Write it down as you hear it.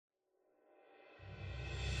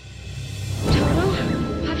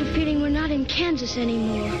Kansas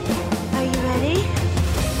anymore. Are you ready?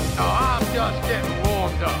 No, I'm just getting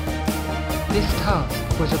warmed up. This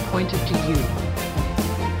task was appointed to you.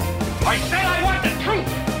 I said I want the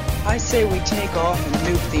truth! I say we take off and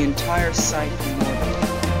nuke the entire site from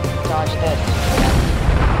orbit. Dodge this.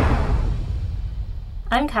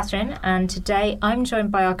 I'm Catherine, and today I'm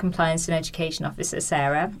joined by our Compliance and Education Officer,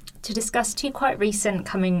 Sarah, to discuss two quite recent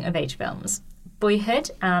coming-of-age films,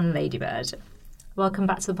 Boyhood and Lady Bird. Welcome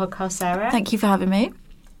back to the podcast, Sarah. Thank you for having me.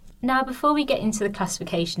 Now, before we get into the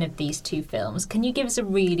classification of these two films, can you give us a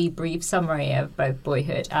really brief summary of both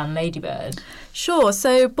Boyhood and Lady Bird? Sure.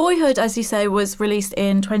 So Boyhood, as you say, was released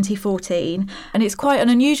in 2014, and it's quite an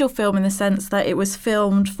unusual film in the sense that it was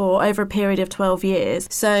filmed for over a period of 12 years.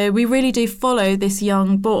 So we really do follow this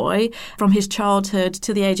young boy from his childhood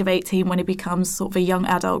to the age of 18 when he becomes sort of a young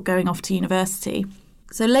adult going off to university.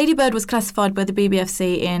 So Lady Bird was classified by the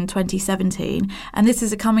BBFC in 2017, and this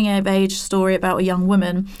is a coming-of-age story about a young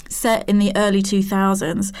woman set in the early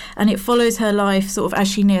 2000s, and it follows her life sort of as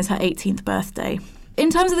she nears her 18th birthday. In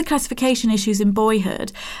terms of the classification issues in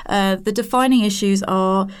Boyhood, the defining issues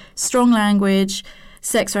are strong language,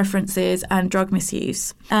 sex references and drug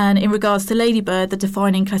misuse. And in regards to Lady Bird, the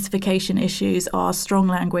defining classification issues are strong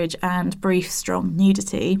language and brief, strong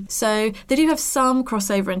nudity. So they do have some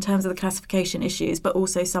crossover in terms of the classification issues, but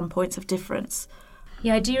also some points of difference.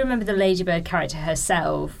 Yeah, I do remember the Lady Bird character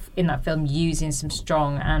herself in that film using some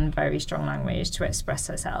strong and very strong language to express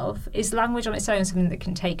herself. Is language on its own something that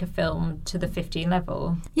can take a film to the 15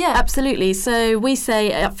 level? Yeah, absolutely. So we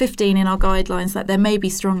say at 15 in our guidelines that there may be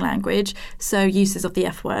strong language, so uses of the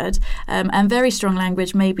F word, and very strong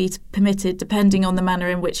language may be permitted depending on the manner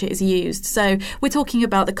in which it is used. So we're talking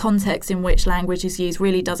about the context in which language is used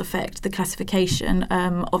really does affect the classification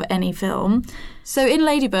of any film. So in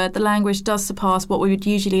Lady Bird, the language does surpass what we would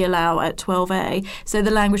usually allow at 12A. So the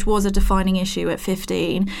language was a defining issue at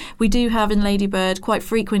 15. We do have in Lady Bird quite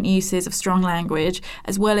frequent uses of strong language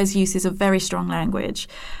as well as uses of very strong language.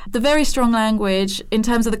 The very strong language, in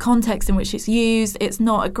terms of the context in which it's used, it's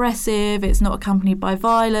not aggressive, it's not accompanied by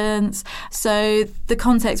violence. So the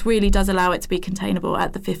context really does allow it to be containable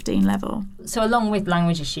at the 15 level. So along with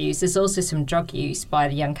language issues, there's also some drug use by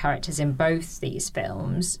the young characters in both these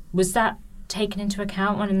films. Was that taken into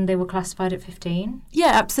account when they were classified at 15?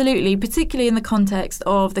 Yeah, absolutely, particularly in the context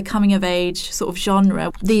of the coming-of-age sort of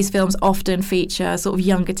genre. These films often feature sort of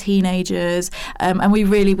younger teenagers, and we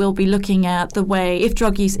really will be looking at the way, if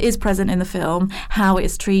drug use is present in the film, how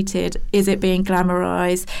it's treated, is it being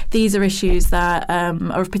glamorised? These are issues that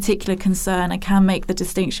are of particular concern and can make the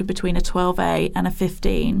distinction between a 12A and a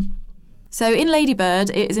 15. So in Lady Bird,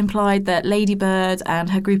 it is implied that Lady Bird and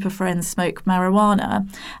her group of friends smoke marijuana.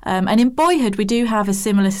 And in Boyhood, we do have a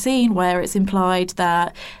similar scene where it's implied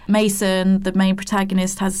that Mason, the main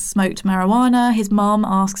protagonist, has smoked marijuana. His mum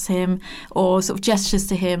asks him or sort of gestures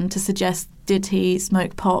to him to suggest did he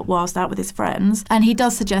smoke pot whilst out with his friends, and he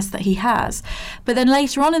does suggest that he has. But then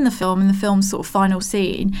later on in the film's sort of final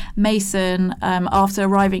scene, Mason, after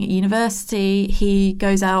arriving at university, he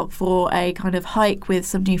goes out for a kind of hike with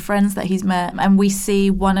some new friends that he's met, and we see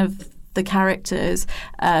one of the characters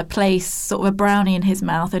place sort of a brownie in his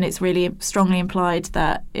mouth, and it's really strongly implied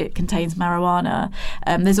that it contains marijuana.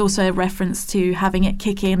 There's also a reference to having it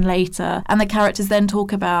kick in later, and the characters then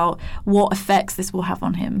talk about what effects this will have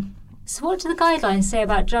on him. So what do the guidelines say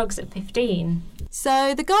about drugs at 15?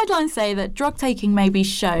 So the guidelines say that drug taking may be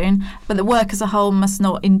shown, but the work as a whole must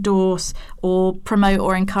not endorse or promote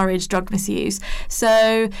or encourage drug misuse.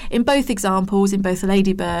 So in both examples, in both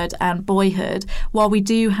Lady Bird and Boyhood, while we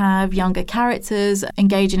do have younger characters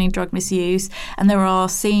engaging in drug misuse and there are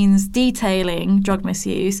scenes detailing drug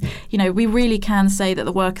misuse, we really can say that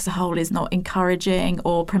the work as a whole is not encouraging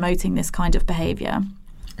or promoting this kind of behaviour.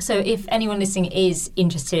 So if anyone listening is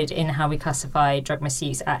interested in how we classify drug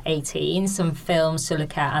misuse at 18, some films to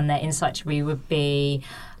look at and their insight to read would be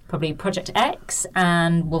probably Project X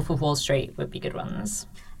and Wolf of Wall Street would be good ones.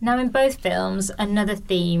 Now in both films, another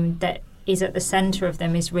theme that is at the centre of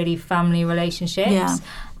them is really family relationships. Yeah.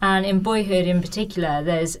 And in Boyhood in particular,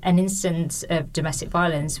 there's an instance of domestic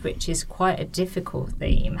violence, which is quite a difficult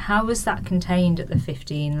theme. How was that contained at the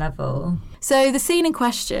 15 level? So the scene in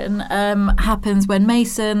question happens when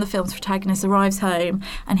Mason, the film's protagonist, arrives home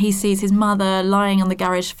and he sees his mother lying on the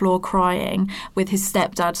garage floor crying with his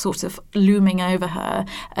stepdad sort of looming over her.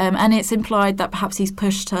 And it's implied that perhaps he's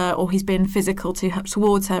pushed her or he's been physical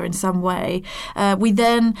towards her in some way. We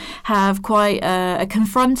then have quite a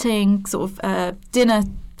confronting sort of dinner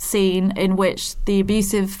scene in which the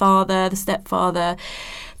abusive father, the stepfather,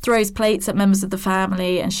 throws plates at members of the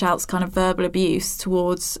family and shouts kind of verbal abuse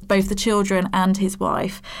towards both the children and his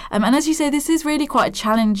wife. And as you say, this is really quite a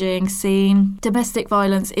challenging scene. Domestic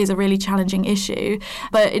violence is a really challenging issue.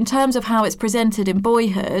 But in terms of how it's presented in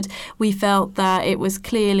Boyhood, we felt that it was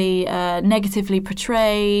clearly negatively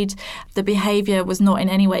portrayed. The behaviour was not in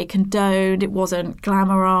any way condoned. It wasn't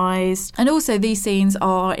glamorised. And also these scenes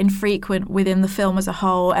are infrequent within the film as a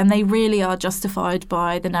whole, and they really are justified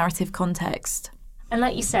by the narrative context. And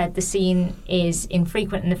like you said, the scene is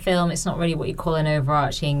infrequent in the film. It's not really what you call an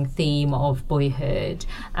overarching theme of Boyhood.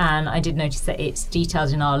 And I did notice that it's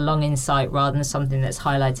detailed in our long insight rather than something that's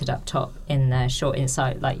highlighted up top in the short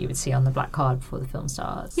insight like you would see on the black card before the film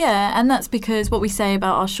starts. Yeah, and that's because what we say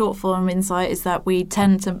about our short form insight is that we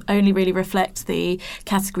tend to only really reflect the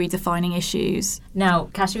category-defining issues. Now,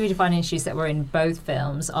 category-defining issues that were in both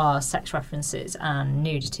films are sex references and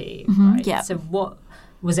nudity, Mm-hmm, right? yeah. So what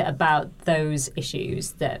was it about those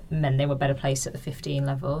issues that meant they were better placed at the 15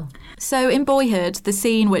 level? So in Boyhood, the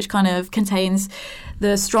scene which kind of contains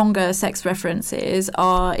the stronger sex references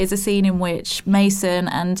is a scene in which Mason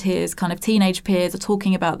and his kind of teenage peers are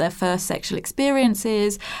talking about their first sexual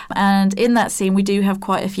experiences. And in that scene, we do have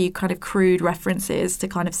quite a few kind of crude references to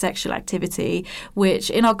kind of sexual activity,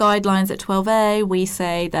 which in our guidelines at 12A, we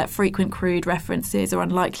say that frequent crude references are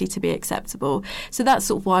unlikely to be acceptable. So that's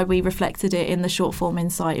sort of why we reflected it in the short form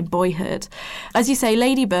insight in Boyhood. As you say,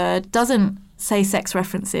 Lady Bird doesn't say sex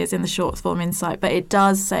references in the short form insight, but it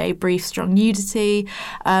does say brief, strong nudity.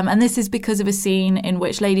 And this is because of a scene in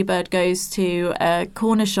which Lady Bird goes to a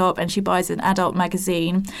corner shop and she buys an adult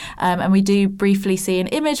magazine. And we do briefly see an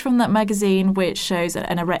image from that magazine which shows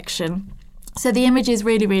an erection. So the image is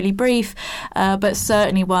really, really brief, but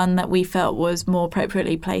certainly one that we felt was more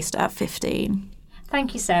appropriately placed at 15.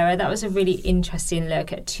 Thank you, Sarah. That was a really interesting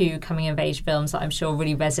look at two coming-of-age films that I'm sure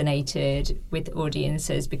really resonated with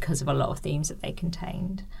audiences because of a lot of themes that they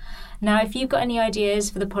contained. Now, if you've got any ideas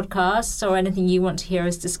for the podcast or anything you want to hear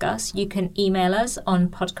us discuss, you can email us on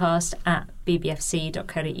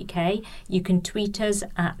podcast@bbfc.co.uk. You can tweet us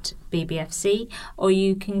at bbfc, or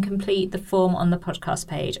you can complete the form on the podcast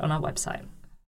page on our website.